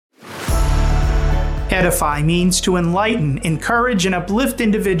Edify means to enlighten, encourage, and uplift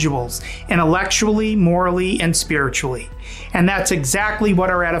individuals intellectually, morally, and spiritually. And that's exactly what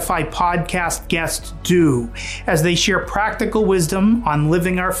our Edify podcast guests do as they share practical wisdom on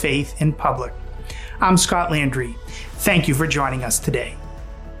living our faith in public. I'm Scott Landry. Thank you for joining us today.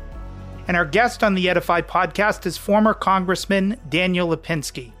 And our guest on the Edify podcast is former Congressman Daniel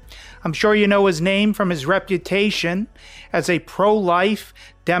Lipinski. I'm sure you know his name from his reputation as a pro-life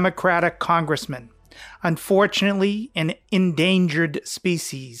Democratic congressman. Unfortunately, an endangered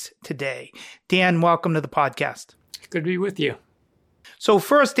species today. Dan, welcome to the podcast. Good to be with you. So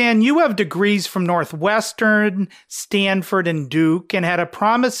first, Dan, you have degrees from Northwestern, Stanford, and Duke, and had a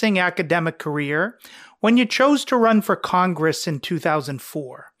promising academic career when you chose to run for Congress in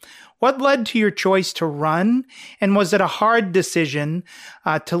 2004. What led to your choice to run, and was it a hard decision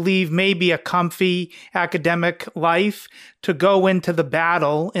to leave maybe a comfy academic life to go into the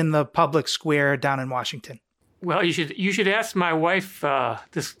battle in the public square down in Washington? Well, you should ask my wife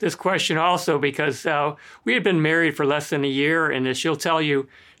this question also, because we had been married for less than a year, and as she'll tell you,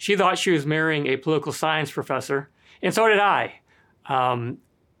 she thought she was marrying a political science professor, and so did I. When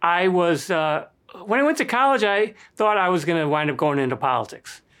I went to college, I thought I was going to wind up going into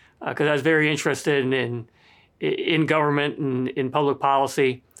politics, because I was very interested in government and in public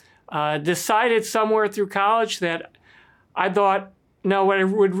policy. Decided somewhere through college that I thought, no, what I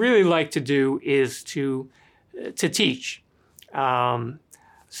would really like to do is to teach.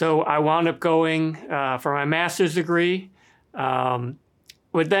 So I wound up going for my master's degree. But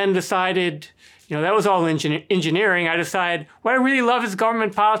then decided, that was all engineering. I decided what I really love is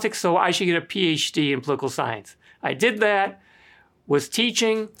government politics, so I should get a PhD in political science. I did that. Was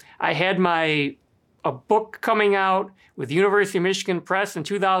teaching. I had a book coming out with the University of Michigan Press in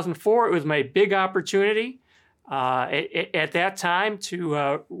 2004. It was my big opportunity at that time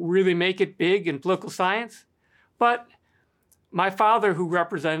to really make it big in political science. But my father, who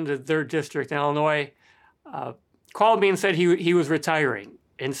represented the 3rd District in Illinois, called me and said he was retiring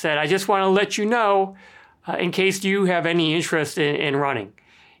and said, I just want to let you know in case you have any interest in running.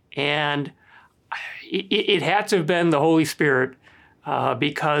 And it had to have been the Holy Spirit.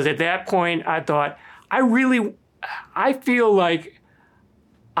 Because at that point, I thought, I feel like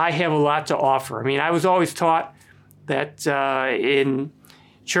I have a lot to offer. I mean, I was always taught that in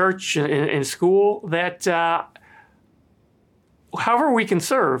church and in school that however we can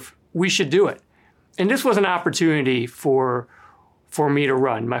serve, we should do it. And this was an opportunity for me to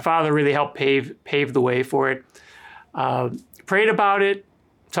run. My father really helped pave the way for it. Prayed about it.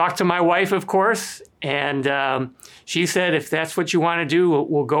 Talked to my wife, of course, and she said, "If that's what you want to do,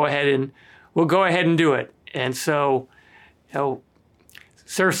 we'll go ahead and do it." And so,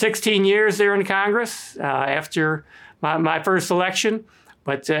 served 16 years there in Congress after my first election.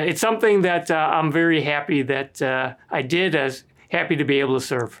 But it's something that I'm very happy that I did. As happy to be able to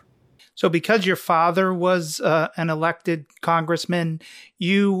serve. So because your father was an elected congressman,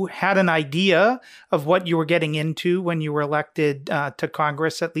 you had an idea of what you were getting into when you were elected to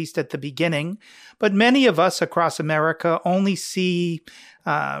Congress, at least at the beginning. But many of us across America only see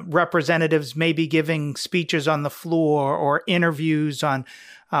representatives maybe giving speeches on the floor or interviews on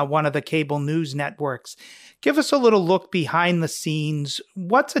one of the cable news networks. Give us a little look behind the scenes.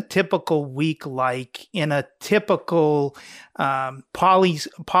 What's a typical week like in a typical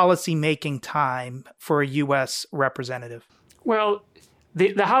policy-making time for a U.S. representative? Well,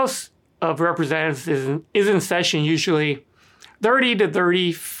 the House of Representatives is in session usually 30 to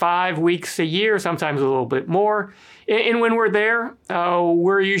 35 weeks a year, sometimes a little bit more. And when we're there,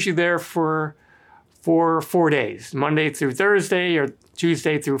 we're usually there for 4 days, Monday through Thursday or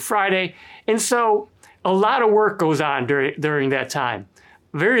Tuesday through Friday. And so a lot of work goes on during that time.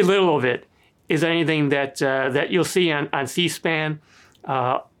 Very little of it is anything that you'll see on C-SPAN.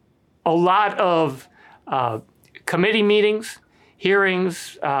 A lot of committee meetings,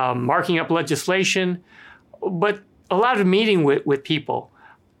 hearings, marking up legislation, but a lot of meeting with people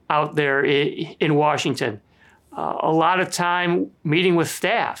out there in Washington. A lot of time meeting with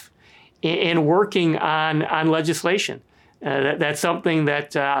staff and working on legislation. That's something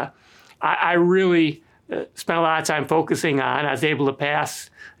that I really spent a lot of time focusing on. I was able to pass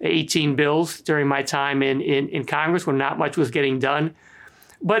 18 bills during my time in Congress when not much was getting done.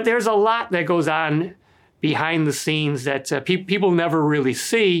 But there's a lot that goes on behind the scenes that people never really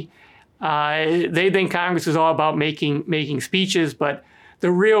see. They think Congress is all about making speeches, but the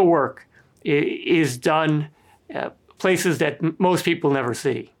real work is done places that most people never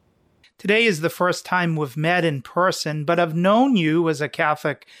see. Today is the first time we've met in person, but I've known you as a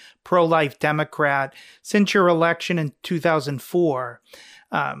Catholic pro-life Democrat since your election in 2004.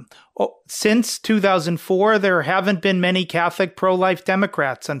 Since 2004, there haven't been many Catholic pro-life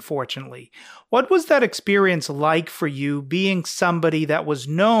Democrats, unfortunately. What was that experience like for you, being somebody that was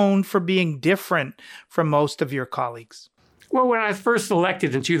known for being different from most of your colleagues? Well, when I was first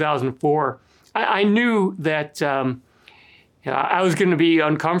elected in 2004, I knew that I was going to be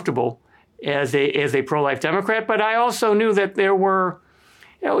uncomfortable as a pro-life Democrat, but I also knew that there were,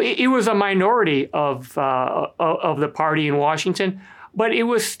 it was a minority of the party in Washington, but it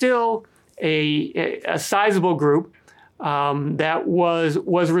was still a sizable group that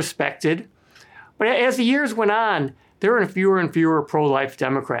was respected. But as the years went on, there were fewer and fewer pro-life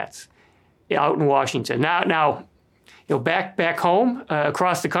Democrats out in Washington. Now, back home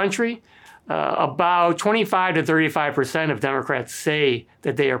across the country, about 25 to 35% of Democrats say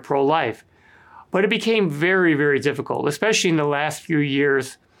that they are pro-life. But it became very, very difficult, especially in the last few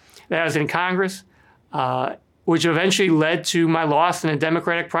years that I was in Congress, which eventually led to my loss in a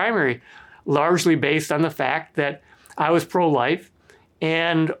Democratic primary, largely based on the fact that I was pro-life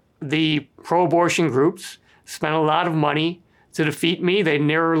and the pro-abortion groups spent a lot of money to defeat me. I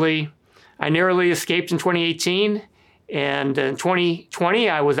narrowly escaped in 2018. And in 2020,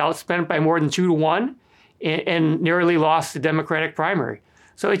 I was outspent by more than 2-1 and nearly lost the Democratic primary.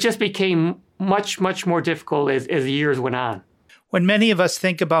 So it just became much, much more difficult as the years went on. When many of us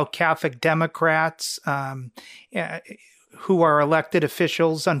think about Catholic Democrats who are elected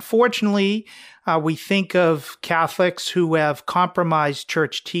officials, unfortunately, we think of Catholics who have compromised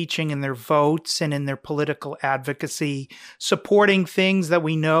church teaching in their votes and in their political advocacy, supporting things that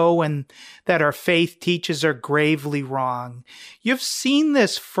we know and that our faith teaches are gravely wrong. You've seen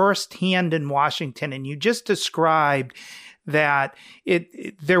this firsthand in Washington, and you just described that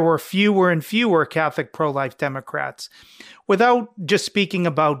there were fewer and fewer Catholic pro-life Democrats. Without just speaking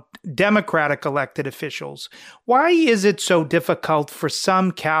about Democratic elected officials, why is it so difficult for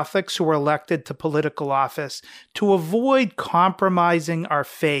some Catholics who are elected to political office to avoid compromising our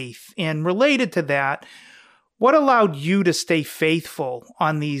faith? And related to that, what allowed you to stay faithful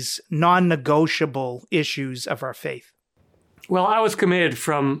on these non-negotiable issues of our faith? Well, I was committed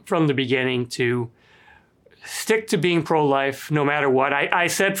from the beginning to stick to being pro-life no matter what. I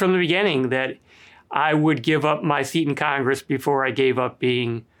said from the beginning that I would give up my seat in Congress before I gave up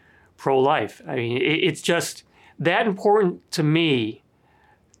being pro-life. I mean, it's just that important to me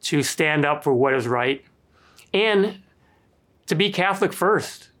to stand up for what is right and to be Catholic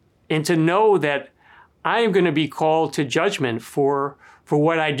first and to know that I am going to be called to judgment for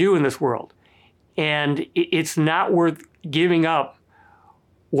what I do in this world. And it's not worth giving up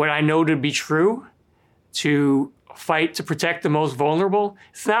what I know to be true to fight to protect the most vulnerable.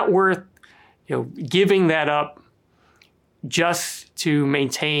 It's not worth giving that up just to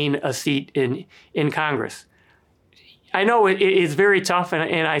maintain a seat in Congress. I know it's very tough,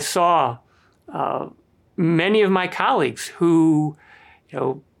 and I saw many of my colleagues who,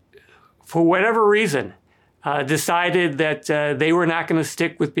 for whatever reason, decided that they were not going to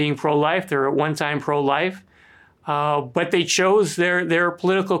stick with being pro-life. They're at one time pro-life, but they chose their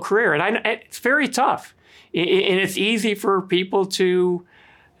political career. And it's very tough. And it's easy for people to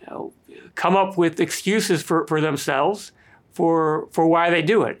come up with excuses for themselves for why they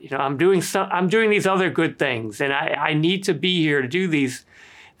do it. I'm doing these other good things, and I need to be here to do these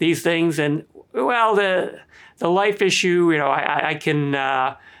things. And well, the life issue, I can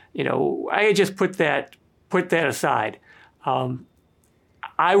I just put that aside.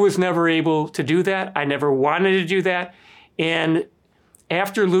 I was never able to do that. I never wanted to do that. And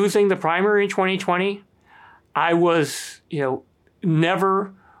after losing the primary in 2020, I was,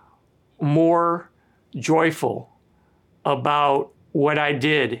 never more joyful about what I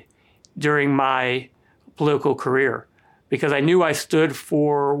did during my political career, because I knew I stood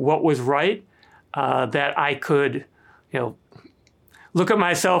for what was right, that I could, look at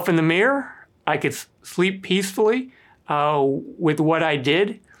myself in the mirror. I could sleep peacefully with what I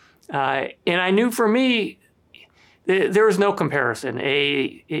did. And I knew for me, there was no comparison.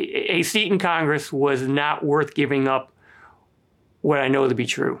 A seat in Congress was not worth giving up what I know to be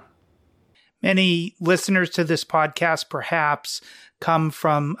true. Many listeners to this podcast perhaps come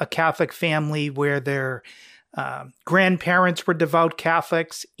from a Catholic family where their grandparents were devout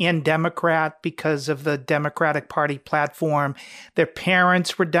Catholics and Democrat because of the Democratic Party platform. Their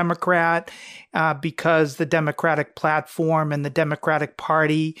parents were Democrat because the Democratic platform and the Democratic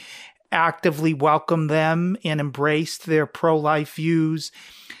Party actively welcomed them and embraced their pro-life views.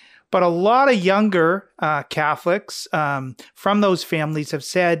 But a lot of younger Catholics from those families have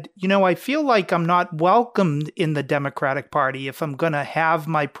said, I feel like I'm not welcomed in the Democratic Party if I'm going to have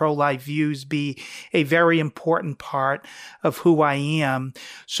my pro-life views be a very important part of who I am.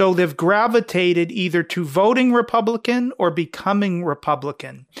 So they've gravitated either to voting Republican or becoming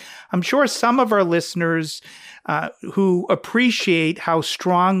Republican. I'm sure some of our listeners who appreciate how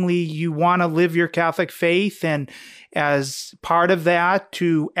strongly you want to live your Catholic faith and as part of that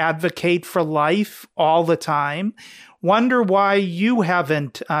to advocate for life all the time, wonder why you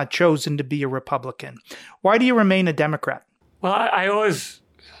haven't chosen to be a Republican. Why do you remain a Democrat? Well, I always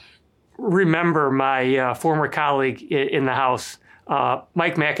remember my former colleague in the House,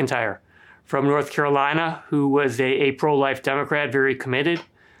 Mike McIntyre from North Carolina, who was a pro-life Democrat, very committed.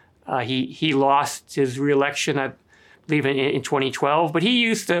 He lost his reelection, I believe, in 2012. But we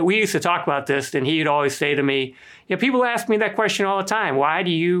used to talk about this, and he'd always say to me, people ask me that question all the time. Why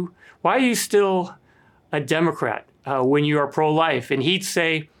are you still a Democrat when you are pro-life? And he'd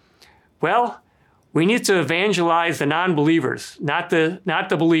say, well, we need to evangelize the non-believers, not the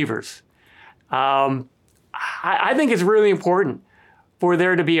believers. I think it's really important for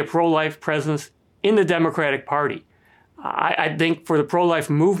there to be a pro-life presence in the Democratic Party. I think for the pro-life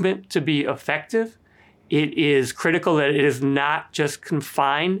movement to be effective, it is critical that it is not just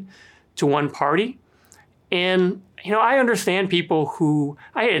confined to one party. And, I understand people who,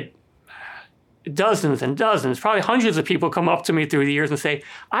 I had dozens and dozens, probably hundreds of people come up to me through the years and say,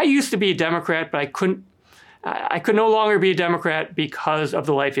 I used to be a Democrat, but I could no longer be a Democrat because of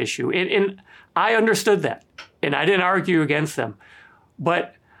the life issue. And I understood that, and I didn't argue against them.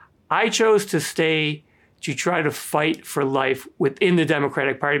 But I chose to stay to try to fight for life within the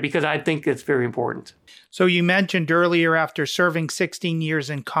Democratic Party because I think it's very important. So you mentioned earlier, after serving 16 years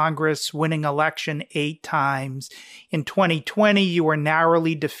in Congress, winning election 8 times, in 2020, you were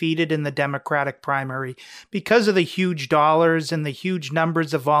narrowly defeated in the Democratic primary because of the huge dollars and the huge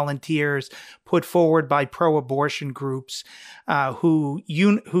numbers of volunteers put forward by pro-abortion groups who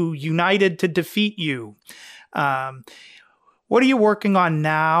united to defeat you. What are you working on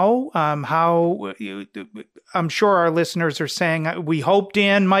now? I'm sure our listeners are saying, we hope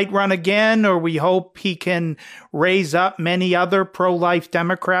Dan might run again, or we hope he can raise up many other pro-life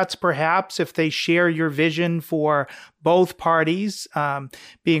Democrats, perhaps, if they share your vision for both parties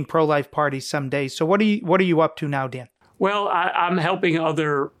being pro-life parties someday. So what are you up to now, Dan? Well, I'm helping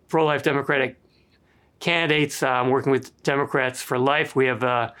other pro-life Democratic candidates. I'm working with Democrats for Life. We have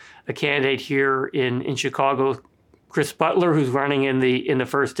a candidate here in Chicago, Chris Butler, who's running in the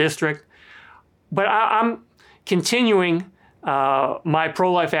 1st District. But I'm continuing my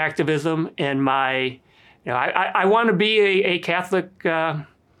pro-life activism and my, I want to be a Catholic. I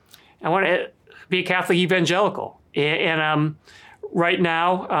want to be a Catholic evangelical. And right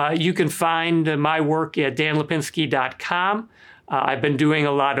now, you can find my work at danlipinski.com. I've been doing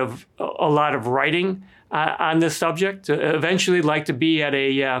a lot of writing on this subject. Eventually, like to be at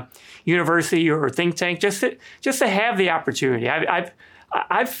a university or think tank, just to have the opportunity.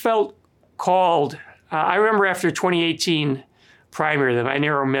 I've felt called. I remember after 2018 primary, that my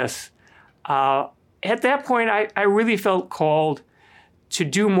narrow miss. At that point, I really felt called to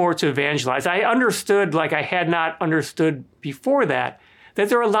do more to evangelize. I understood, like I had not understood before that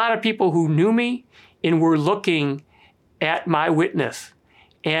there are a lot of people who knew me and were looking at my witness.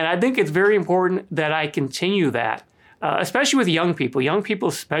 And I think it's very important that I continue that, especially with young people. Young people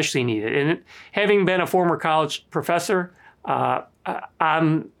especially need it. And having been a former college professor,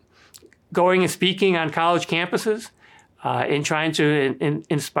 I'm going and speaking on college campuses and trying to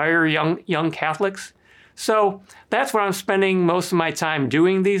inspire young Catholics. So that's what I'm spending most of my time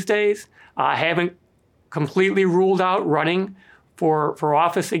doing these days. I haven't completely ruled out running for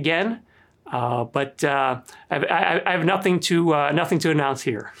office again. But I have nothing to announce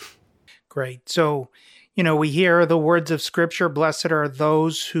here. Great. So, we hear the words of Scripture, blessed are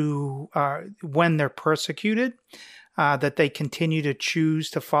those who, when they're persecuted, that they continue to choose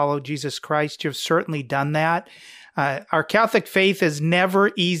to follow Jesus Christ. You've certainly done that. Our Catholic faith is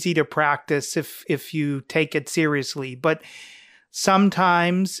never easy to practice if you take it seriously, but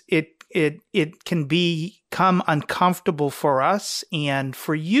sometimes it can become uncomfortable for us. And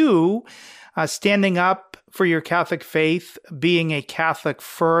for you, standing up for your Catholic faith, being a Catholic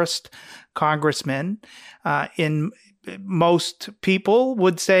first congressman, in most people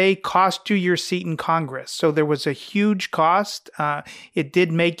would say cost you your seat in Congress. So there was a huge cost. It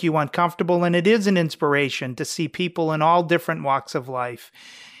did make you uncomfortable, and it is an inspiration to see people in all different walks of life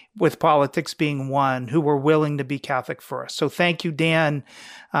with politics being one, who were willing to be Catholic first. So thank you, Dan,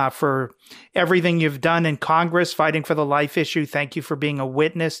 for everything you've done in Congress fighting for the life issue. Thank you for being a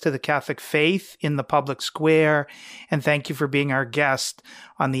witness to the Catholic faith in the public square. And thank you for being our guest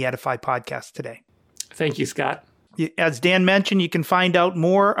on the Edify podcast today. Thank you, Scott. As Dan mentioned, you can find out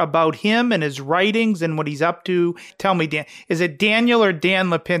more about him and his writings and what he's up to. Tell me, Dan, is it Daniel or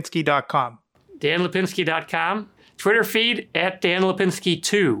danlipinski.com? danlipinski.com. Twitter feed at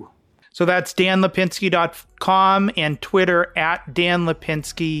danlipinski2. So that's danlipinski.com and Twitter at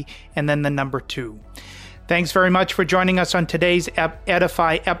danlipinski and then the number 2. Thanks very much for joining us on today's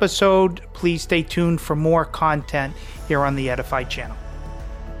Edify episode. Please stay tuned for more content here on the Edify channel.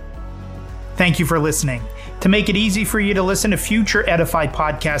 Thank you for listening. To make it easy for you to listen to future Edify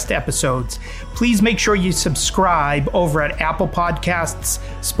podcast episodes, please make sure you subscribe over at Apple Podcasts,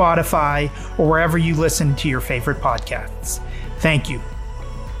 Spotify, or wherever you listen to your favorite podcasts. Thank you.